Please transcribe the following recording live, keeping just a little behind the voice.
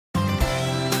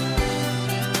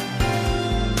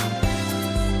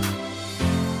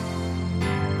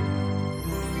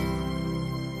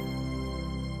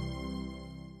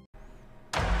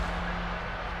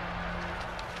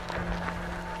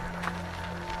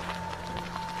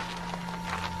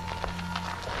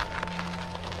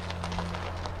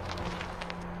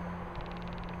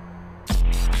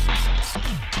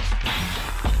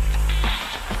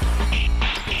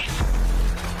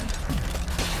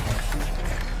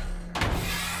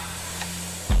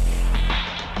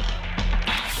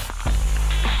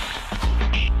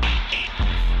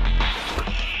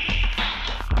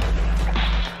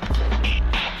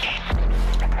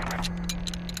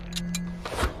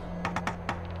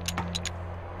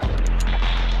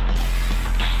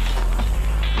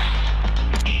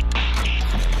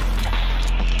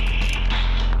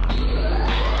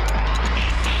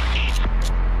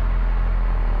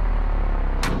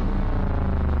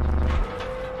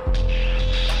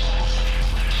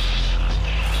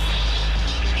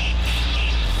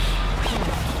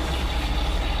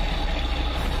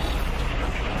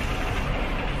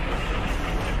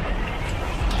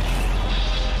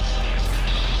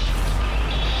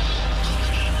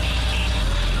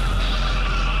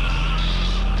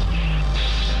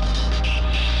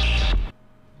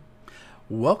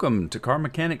Welcome to Car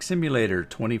Mechanic Simulator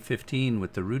 2015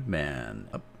 with the Rude Man.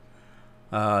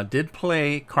 Did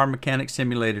play Car Mechanic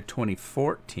Simulator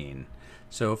 2014.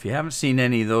 So if you haven't seen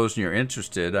any of those and you're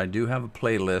interested, I do have a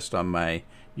playlist on my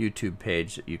YouTube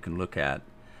page that you can look at.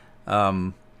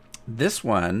 This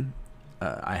one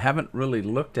I haven't really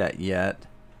looked at yet.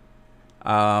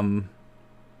 I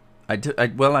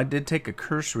did take a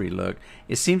cursory look.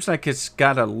 It seems like it's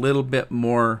got a little bit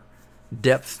more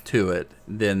depth to it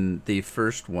than the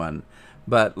first one,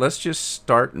 but let's just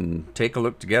start and take a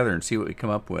look together and see what we come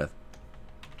up with.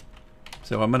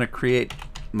 So I'm going to create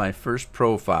my first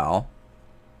profile,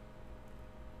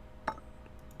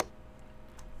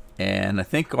 and I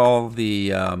think all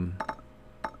the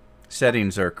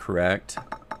settings are correct.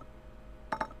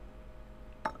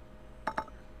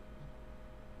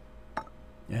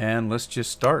 And let's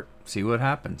just start, see what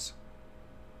happens.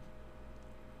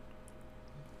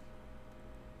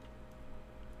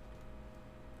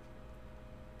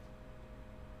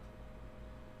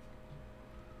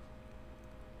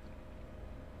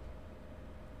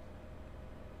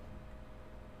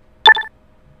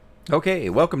 Okay,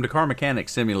 welcome to Car Mechanic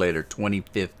Simulator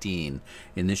 2015.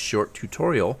 In this short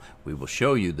tutorial, we will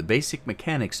show you the basic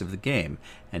mechanics of the game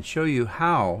and show you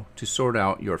how to sort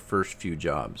out your first few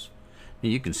jobs. Now,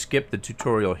 you can skip the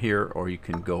tutorial here or you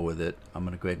can go with it. I'm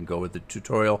going to go ahead and go with the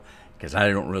tutorial because I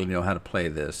don't really know how to play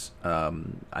this.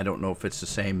 I don't know if it's the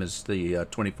same as the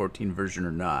 2014 version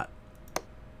or not.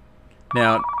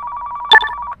 Now,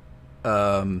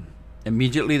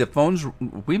 immediately the phones,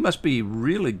 we must be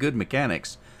really good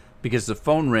mechanics, because the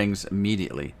phone rings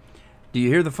immediately. Do you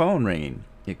hear the phone ringing?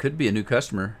 It could be a new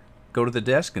customer. Go to the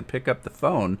desk and pick up the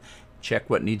phone, check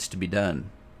what needs to be done.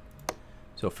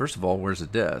 So first of all, where's the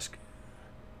desk?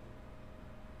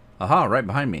 Aha, right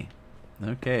behind me.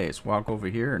 Okay, let's walk over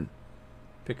here and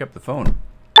pick up the phone.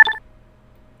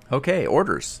 Okay,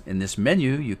 orders. In this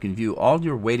menu, you can view all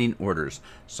your waiting orders.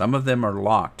 Some of them are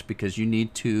locked because you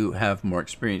need to have more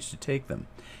experience to take them.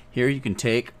 Here you can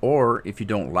take, or if you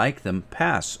don't like them,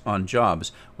 pass on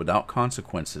jobs without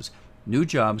consequences. New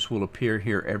jobs will appear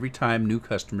here every time new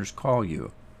customers call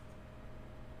you.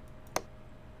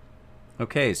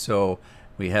 Okay, so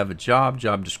we have a job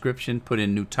description, put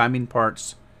in new timing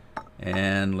parts,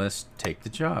 and let's take the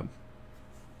job.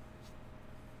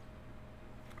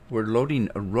 We're loading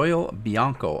a Royal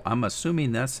Bianco. I'm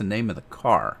assuming that's the name of the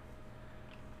car.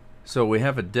 So we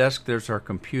have a desk, there's our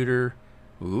computer.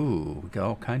 Ooh, we got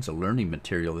all kinds of learning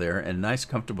material there, and a nice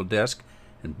comfortable desk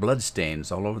and blood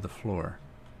stains all over the floor.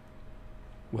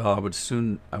 Well, I would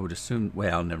assume,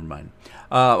 well, never mind.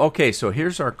 Okay, so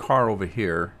here's our car over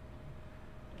here,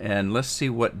 and let's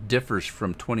see what differs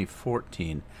from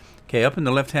 2014. Okay, up in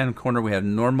the left-hand corner we have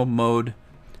normal mode,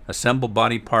 assemble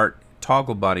body part,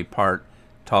 toggle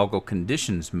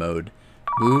conditions mode,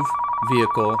 move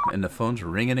vehicle, and the phone's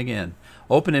ringing again.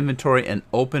 Open inventory and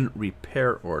open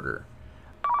repair order.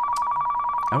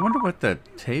 I wonder what the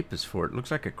tape is for. It looks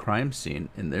like a crime scene,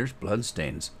 and there's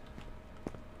bloodstains.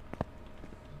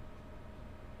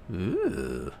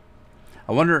 Ooh.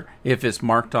 I wonder if it's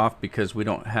marked off because we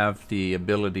don't have the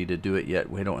ability to do it yet.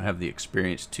 We don't have the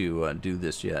experience to do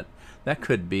this yet. That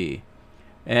could be.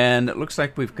 And it looks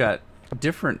like we've got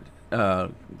different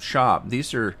shop.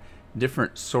 These are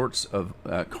different sorts of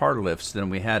car lifts than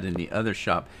we had in the other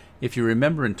shop. If you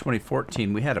remember, in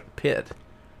 2014, we had a pit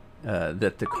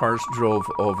that the cars drove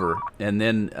over, and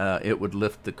then it would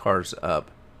lift the cars up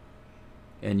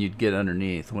and you'd get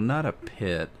underneath. Well, not a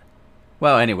pit.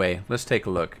 Well, anyway, let's take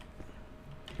a look.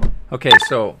 Okay,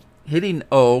 so hitting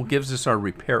O gives us our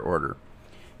repair order.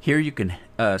 Here you can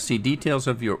see details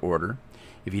of your order.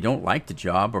 If you don't like the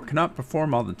job or cannot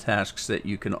perform all the tasks, that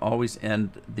you can always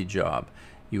end the job.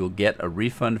 You will get a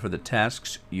refund for the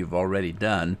tasks you've already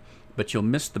done, but you'll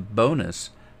miss the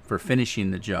bonus for finishing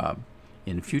the job.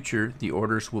 In future, the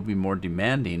orders will be more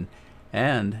demanding,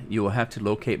 and you will have to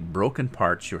locate broken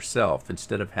parts yourself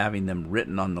instead of having them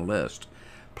written on the list.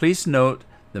 Please note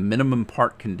the minimum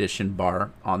part condition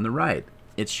bar on the right.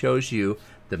 It shows you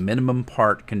the minimum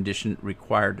part condition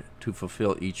required to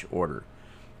fulfill each order.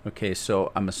 Okay,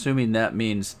 so I'm assuming that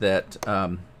means that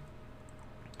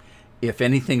if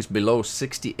anything's below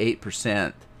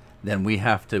 68%, then we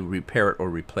have to repair it or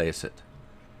replace it.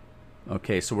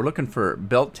 Okay, so we're looking for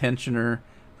belt tensioner,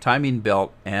 timing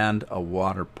belt, and a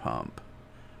water pump.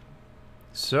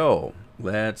 So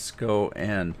let's go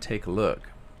and take a look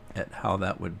at how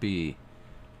that would be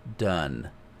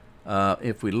done.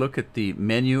 If we look at the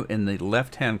menu in the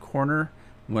left-hand corner,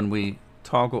 when we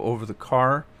toggle over the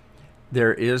car,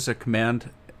 there is a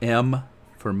command M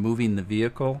for moving the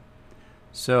vehicle.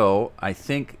 So I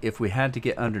think if we had to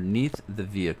get underneath the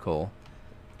vehicle,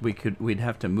 we'd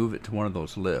have to move it to one of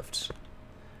those lifts.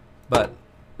 But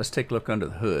let's take a look under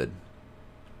the hood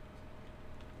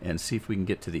and see if we can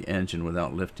get to the engine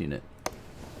without lifting it.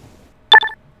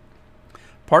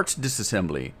 Parts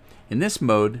disassembly. In this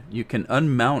mode, you can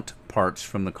unmount parts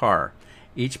from the car.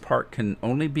 Each part can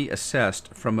only be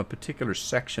assessed from a particular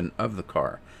section of the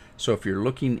car. So if you're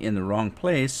looking in the wrong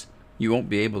place, you won't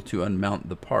be able to unmount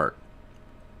the part.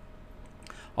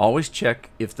 Always check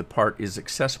if the part is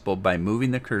accessible by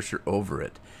moving the cursor over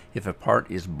it. If a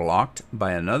part is blocked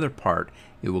by another part,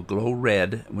 it will glow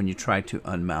red when you try to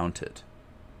unmount it.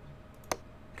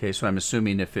 Okay, so I'm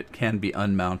assuming if it can be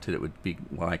unmounted, it would be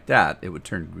like that. It would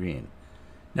turn green.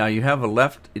 Now you have a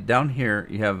left, down here,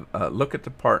 you have look at the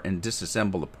part and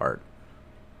disassemble the part.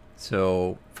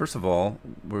 So first of all,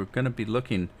 we're going to be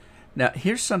looking. Now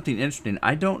here's something interesting.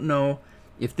 I don't know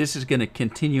if this is going to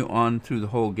continue on through the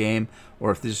whole game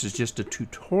or if this is just a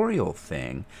tutorial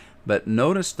thing, but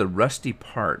notice the rusty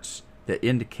parts that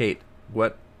indicate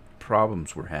what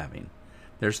problems we're having.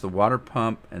 There's the water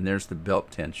pump and there's the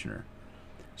belt tensioner.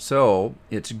 So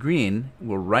it's green.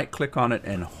 We'll right click on it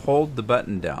and hold the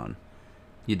button down.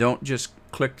 You don't just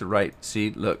click the right.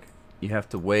 See, look, you have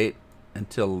to wait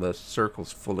until the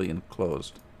circle's fully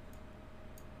enclosed.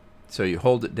 So you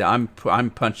hold it down. I'm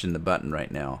punching the button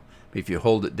right now. If you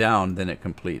hold it down, then it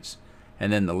completes.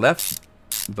 And then the left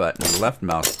button, the left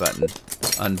mouse button,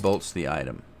 unbolts the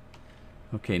item.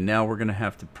 Okay, now we're going to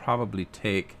have to probably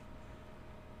take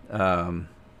the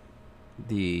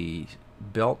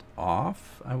belt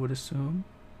off, I would assume.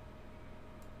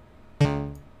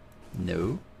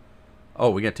 No. Oh,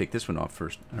 we got to take this one off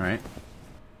first. All right.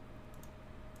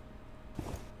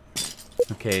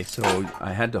 Okay, so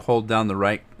I had to hold down the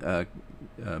right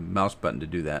mouse button to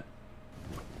do that.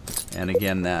 And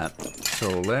again that.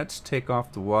 So let's take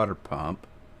off the water pump.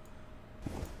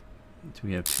 So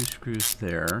we have 2 screws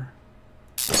there.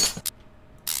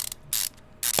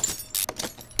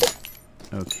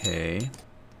 Okay.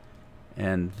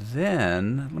 And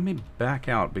then, let me back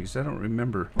out because I don't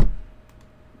remember.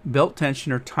 Belt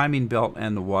tensioner, timing belt,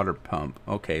 and the water pump.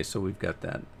 Okay, so we've got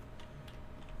that.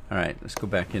 Alright, let's go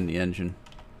back in the engine.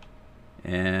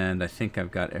 And I think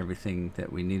I've got everything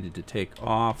that we needed to take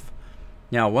off.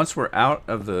 Now, once we're out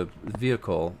of the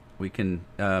vehicle, we can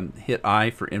hit I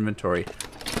for inventory.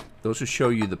 Those will show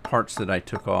you the parts that I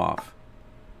took off.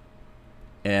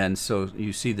 And so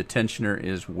you see the tensioner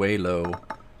is way low.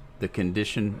 The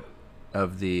condition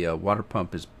of the water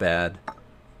pump is bad.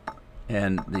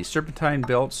 And the serpentine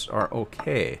belts are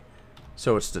okay.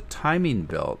 So it's the timing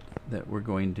belt that we're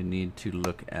going to need to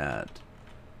look at.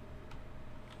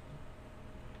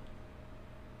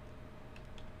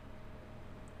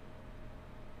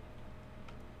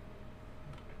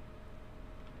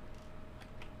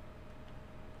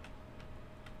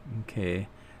 Okay,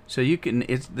 so you can,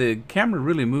 the camera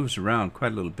really moves around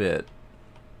quite a little bit.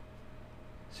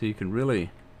 So you can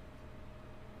really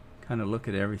kind of look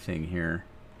at everything here.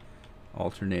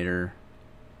 Alternator,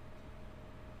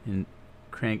 and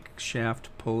crankshaft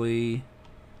pulley.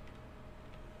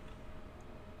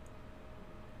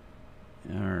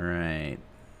 All right.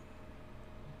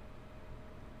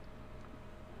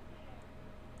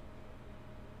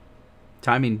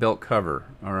 Timing belt cover.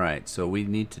 All right, so we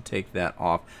need to take that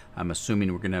off. I'm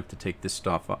assuming we're going to have to take this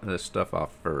stuff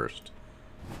off first.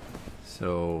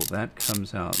 So that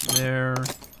comes out there.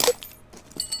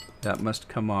 That must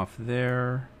come off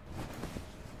there.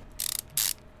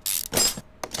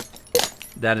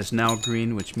 That is now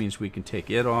green, which means we can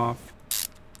take it off.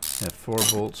 We have 4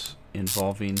 bolts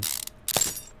involving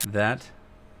that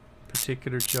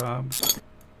particular job.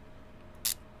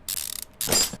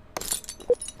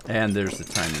 And there's the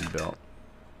timing belt.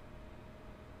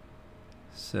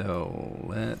 So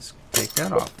let's take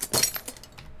that off.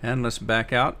 And let's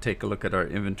back out, take a look at our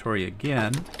inventory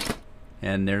again.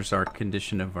 And there's our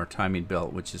condition of our timing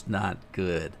belt, which is not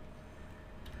good.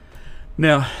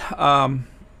 Now,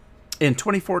 in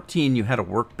 2014, you had a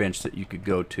workbench that you could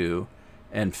go to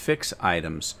and fix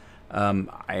items.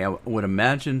 I would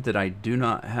imagine that I do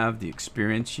not have the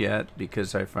experience yet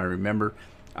because if I remember,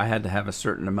 I had to have a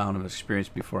certain amount of experience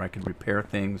before I could repair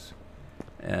things.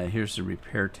 Here's the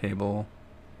repair table.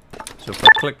 So if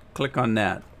I click on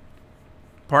that,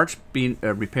 parts being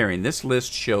repairing. This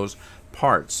list shows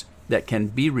parts that can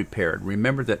be repaired.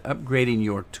 Remember that upgrading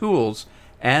your tools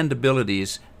and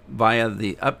abilities via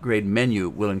the upgrade menu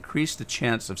will increase the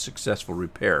chance of successful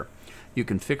repair. You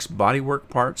can fix bodywork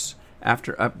parts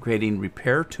after upgrading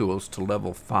repair tools to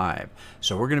level 5.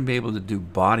 So we're going to be able to do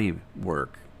body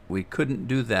work. We couldn't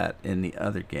do that in the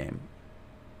other game.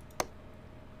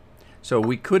 So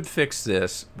we could fix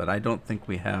this, but I don't think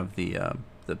we have the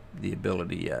the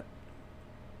ability yet.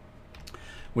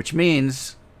 Which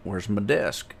means, where's my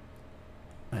desk?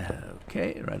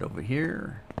 Okay, right over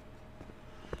here.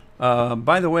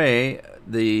 By the way,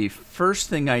 the first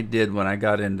thing I did when I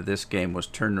got into this game was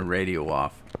turn the radio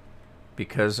off.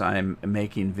 Because I'm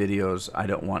making videos, I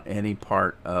don't want any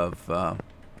part of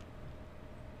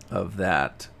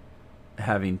that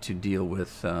having to deal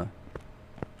with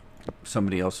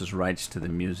somebody else's rights to the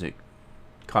music,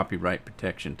 copyright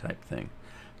protection type thing.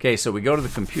 Okay, so we go to the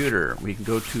computer. We can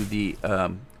go to the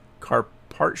car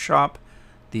part shop,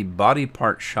 the body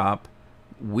part shop,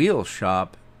 wheel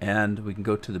shop, and we can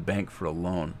go to the bank for a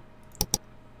loan.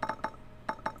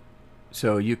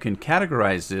 So you can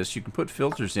categorize this. You can put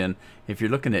filters in if you're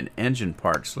looking at engine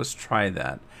parts. Let's try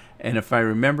that. And if I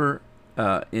remember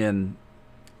in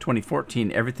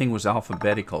 2014, everything was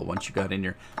alphabetical once you got in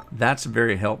here. That's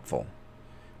very helpful.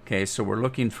 Okay, so we're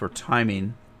looking for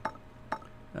timing.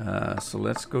 So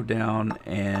let's go down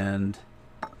and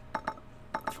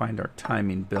find our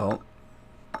timing belt.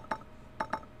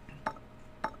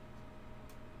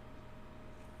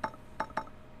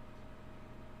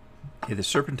 Okay, the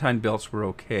serpentine belts were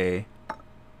okay.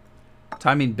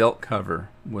 Timing belt cover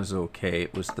was okay.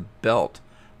 It was the belt.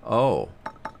 Oh.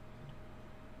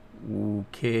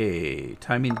 Okay.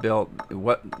 Timing belt.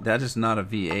 What? That is not a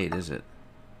V8, is it?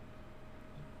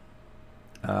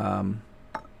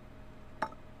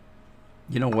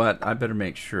 You know what? I better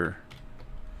make sure.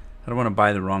 I don't want to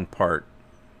buy the wrong part.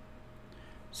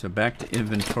 So back to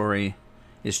inventory.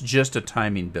 It's just a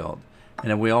timing belt. And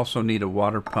then we also need a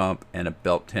water pump and a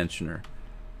belt tensioner.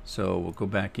 So we'll go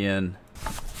back in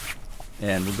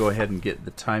and we'll go ahead and get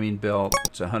the timing belt.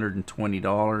 It's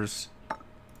 $120.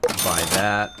 Buy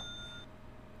that.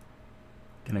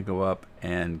 Gonna go up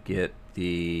and get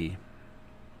the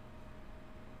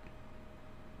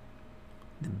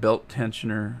belt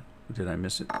tensioner. Did I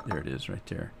miss it? There it is right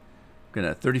there.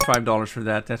 Gonna $35 for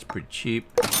that. That's pretty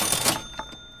cheap.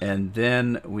 And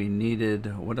then we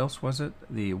needed, what else was it?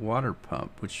 The water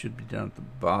pump, which should be down at the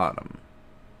bottom.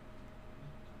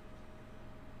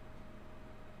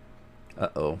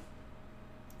 Uh-oh.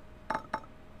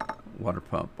 Water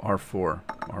pump, R4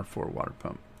 water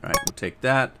pump. All right, we'll take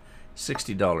that.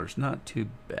 $60, not too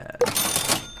bad.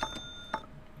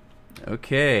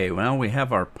 Okay, well, we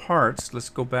have our parts. Let's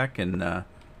go back and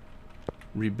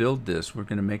rebuild this. We're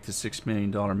gonna make the $6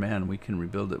 million man. We can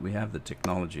rebuild it. We have the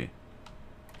technology.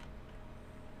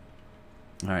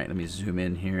 All right, let me zoom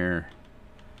in here.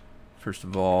 First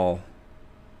of all,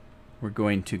 we're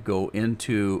going to go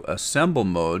into assemble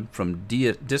mode from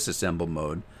disassemble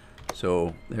mode.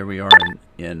 So there we are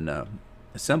in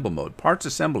assemble mode, parts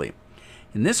assembly.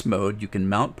 In this mode, you can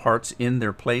mount parts in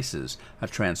their places. A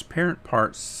transparent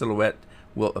part silhouette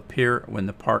will appear when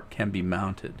the part can be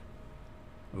mounted.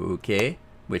 Okay,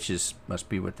 which is must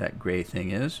be what that gray thing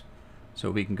is.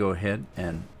 So we can go ahead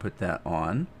and put that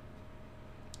on.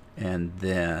 And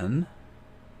then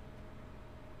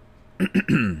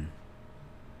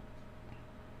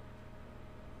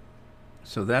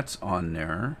so that's on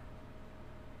there.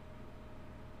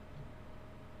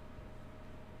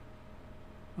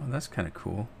 Oh, that's kind of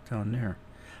cool down there.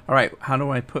 All right, how do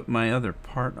I put my other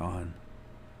part on?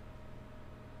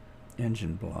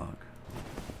 Engine block.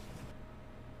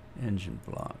 Engine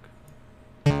block.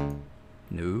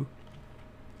 No.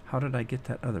 How did I get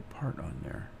that other part on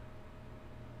there?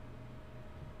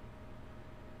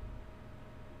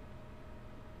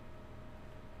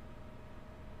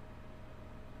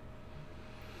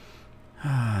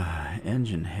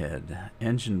 Engine head,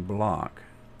 engine block,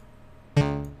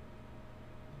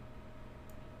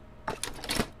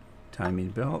 timing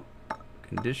belt,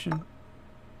 condition,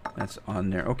 that's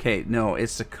on there. Okay, no,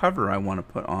 it's the cover I want to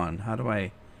put on. How do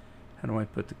I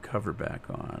put the cover back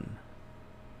on?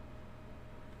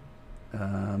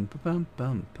 Bum.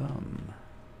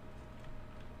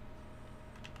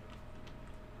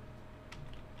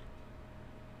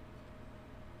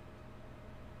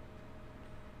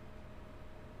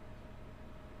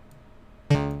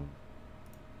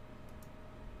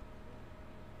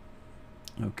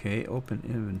 Okay, open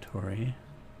inventory.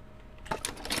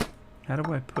 How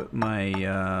do I put my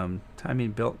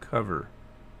timing belt cover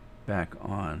back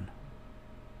on?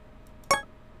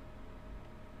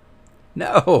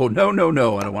 No, I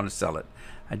don't want to sell it.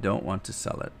 I don't want to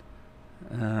sell it.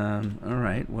 All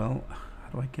right, well, how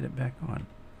do I get it back on?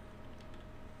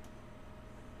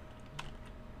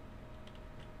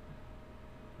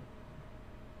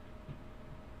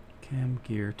 Cam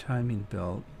gear, timing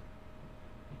belt.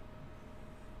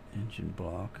 Engine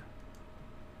block,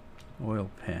 oil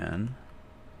pan,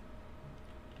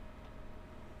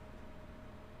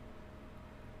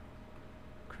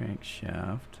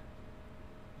 crankshaft.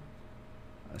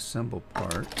 Assemble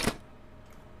part.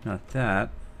 Not that.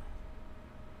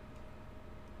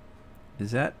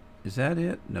 Is that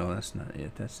it? No, that's not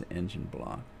it. That's the engine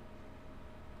block.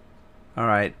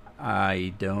 Alright,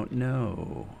 I don't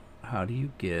know. How do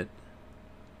you get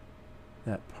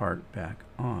that part back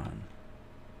on?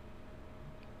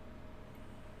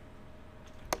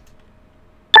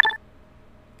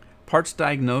 Parts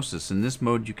diagnosis. In this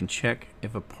mode, you can check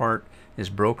if a part is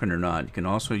broken or not. You can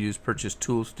also use purchase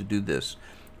tools to do this.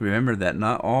 Remember that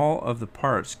not all of the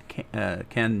parts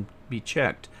can be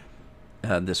checked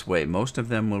this way. Most of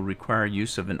them will require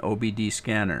use of an OBD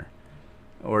scanner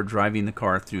or driving the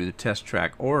car through the test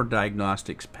track or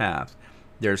diagnostics path.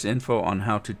 There's info on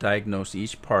how to diagnose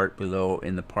each part below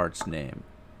in the part's name.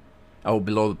 Oh,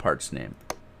 below the part's name.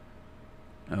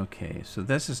 Okay, so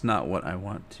this is not what I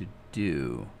want to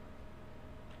do.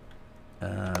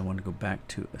 I want to go back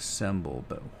to assemble,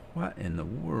 but what in the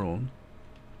world?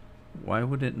 Why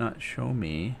would it not show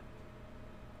me?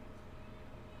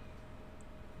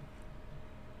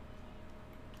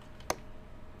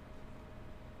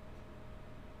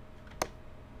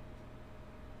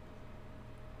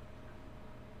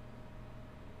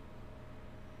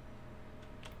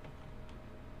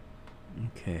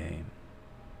 Okay.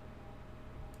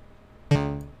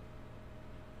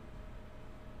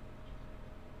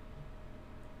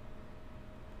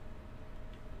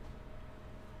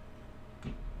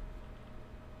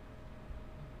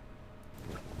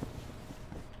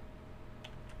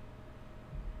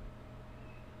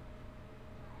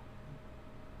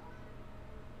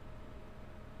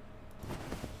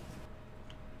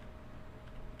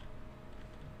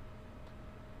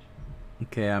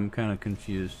 Okay, I'm kind of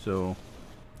confused, so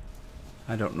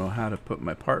I don't know how to put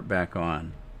my part back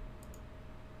on.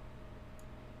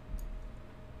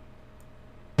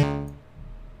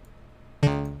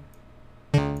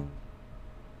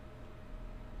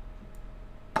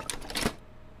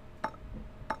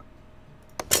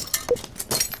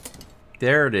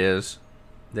 There it is.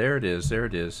 There it is. There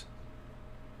it is.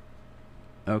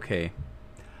 Okay.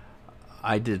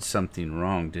 I did something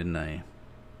wrong, didn't I?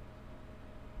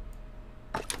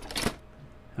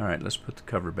 Alright, let's put the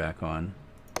cover back on.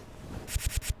 I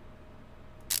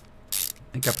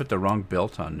think I put the wrong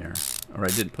belt on there. Or I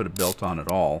didn't put a belt on at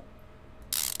all.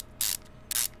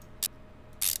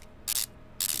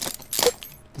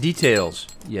 Details.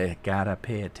 You gotta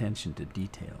pay attention to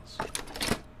details.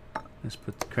 Let's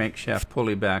put the crankshaft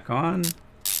pulley back on.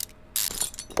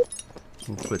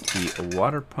 We'll put the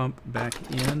water pump back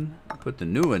in. Put the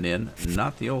new one in,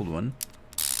 not the old one.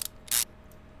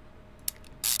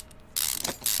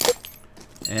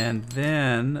 And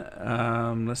then,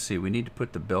 let's see, we need to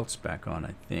put the belts back on,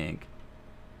 I think.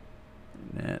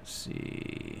 Let's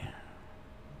see.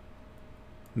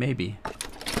 Maybe.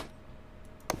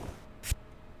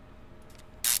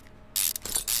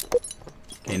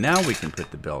 Okay, now we can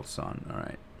put the belts on. All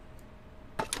right.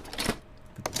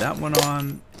 Put that one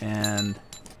on, and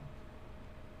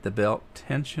the belt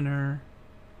tensioner.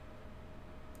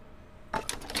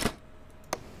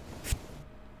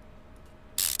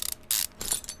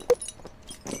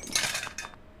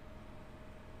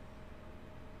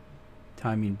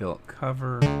 Timing belt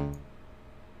cover,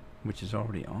 which is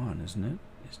already on, isn't it?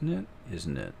 Isn't it?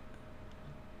 Isn't it?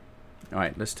 All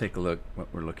right, let's take a look what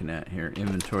we're looking at here.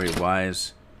 Inventory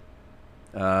wise,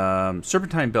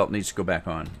 serpentine belt needs to go back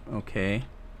on. Okay.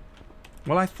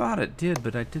 Well, I thought it did,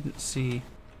 but I didn't see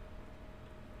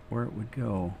where it would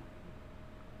go.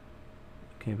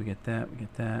 Okay, we get that. We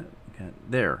get that. We got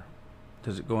there.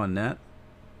 Does it go on that?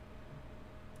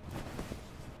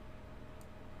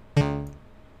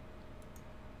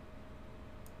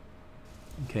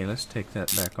 Okay, let's take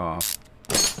that back off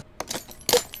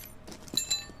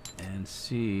and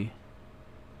see.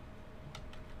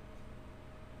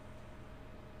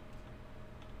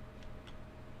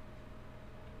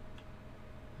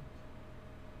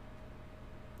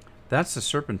 That's the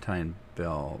serpentine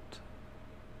belt.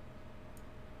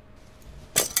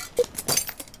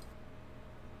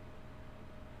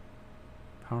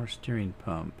 Power steering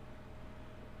pump.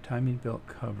 Timing belt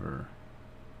cover.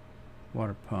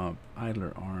 Water pump,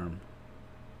 idler arm.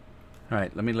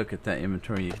 Alright, let me look at that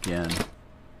inventory again.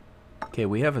 Okay,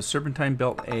 we have a serpentine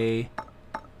belt A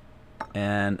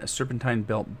and a serpentine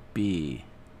belt B.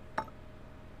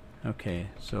 Okay,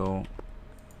 so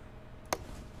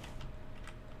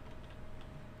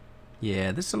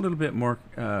yeah, this is a little bit more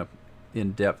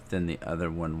in depth than the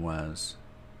other one was.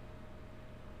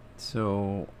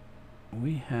 So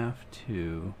we have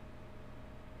to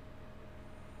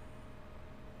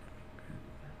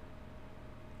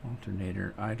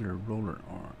Alternator, idler, roller,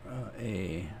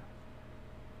 A.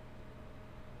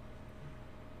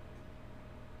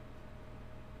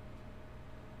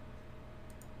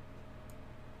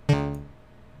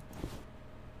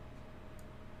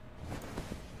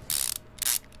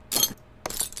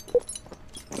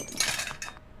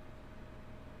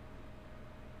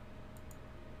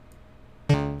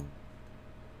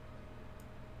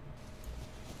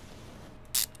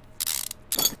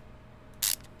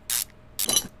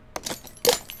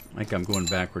 I think I'm going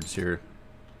backwards here.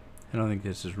 I don't think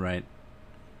this is right.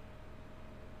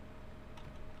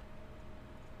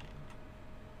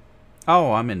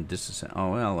 Oh, I'm in disassembly.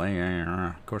 Oh, well,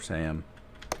 of course I am.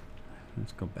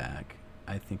 Let's go back.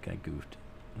 I think I goofed.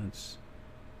 Let's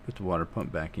put the water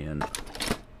pump back in.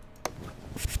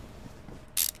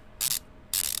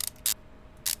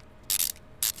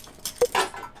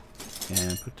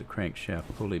 And put the crankshaft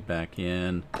pulley back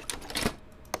in.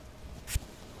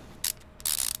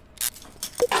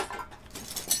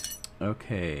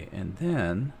 Okay, and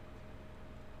then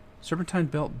serpentine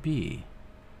belt B.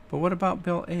 But what about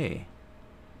belt A?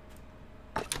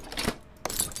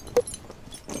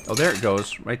 Oh, there it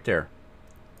goes, right there.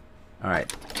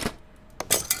 Alright.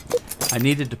 I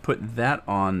needed to put that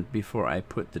on before I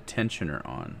put the tensioner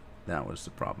on. That was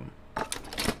the problem.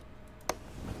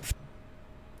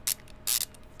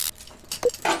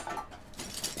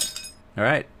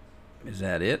 Alright, is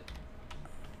that it?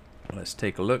 Let's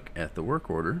take a look at the work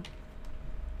order.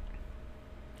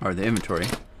 Or the inventory.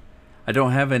 I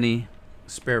don't have any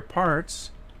spare parts,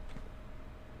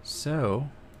 so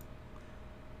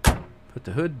put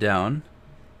the hood down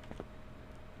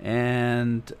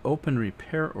and open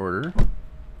repair order.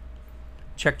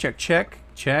 Check, check, check,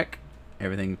 check.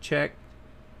 Everything check.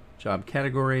 Job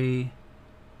category.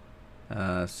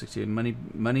 60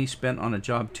 money spent on a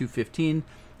job 215.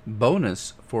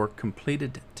 Bonus for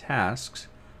completed tasks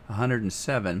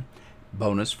 107.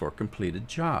 Bonus for completed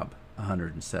job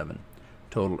 107.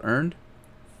 Total earned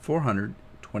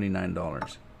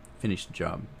 $429. Finished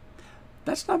job.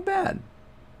 That's not bad.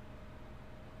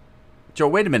 Joe,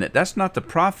 wait a minute. That's not the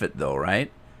profit though, right?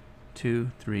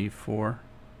 2, 3, 4.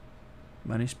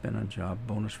 Money spent on job.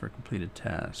 Bonus for completed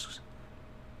tasks.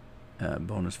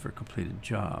 Bonus for completed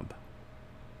job.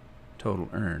 Total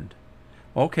earned.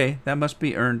 Okay, that must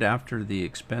be earned after the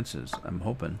expenses, I'm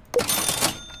hoping.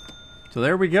 So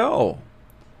there we go.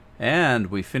 And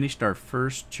we finished our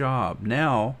first job.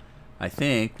 Now, I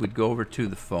think we'd go over to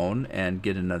the phone and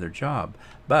get another job.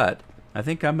 But I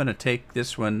think I'm going to take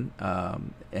this one,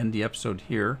 end the episode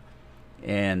here.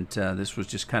 And this was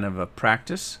just kind of a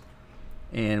practice.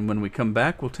 And when we come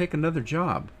back, we'll take another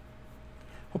job.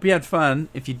 Hope you had fun.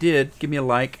 If you did, give me a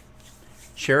like.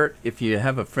 Share it if you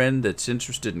have a friend that's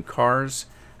interested in cars.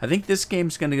 I think this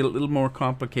game's going to get a little more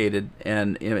complicated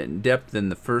and in depth than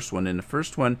the first one. In the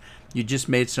first one, you just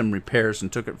made some repairs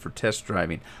and took it for test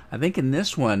driving. I think in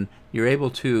this one, you're able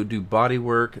to do body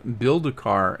work, build a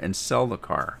car, and sell the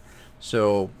car.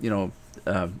 So, you know,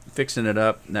 fixing it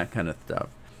up, and that kind of stuff.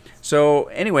 So,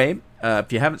 anyway,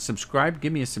 if you haven't subscribed,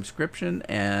 give me a subscription,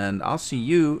 and I'll see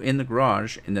you in the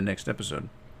garage in the next episode.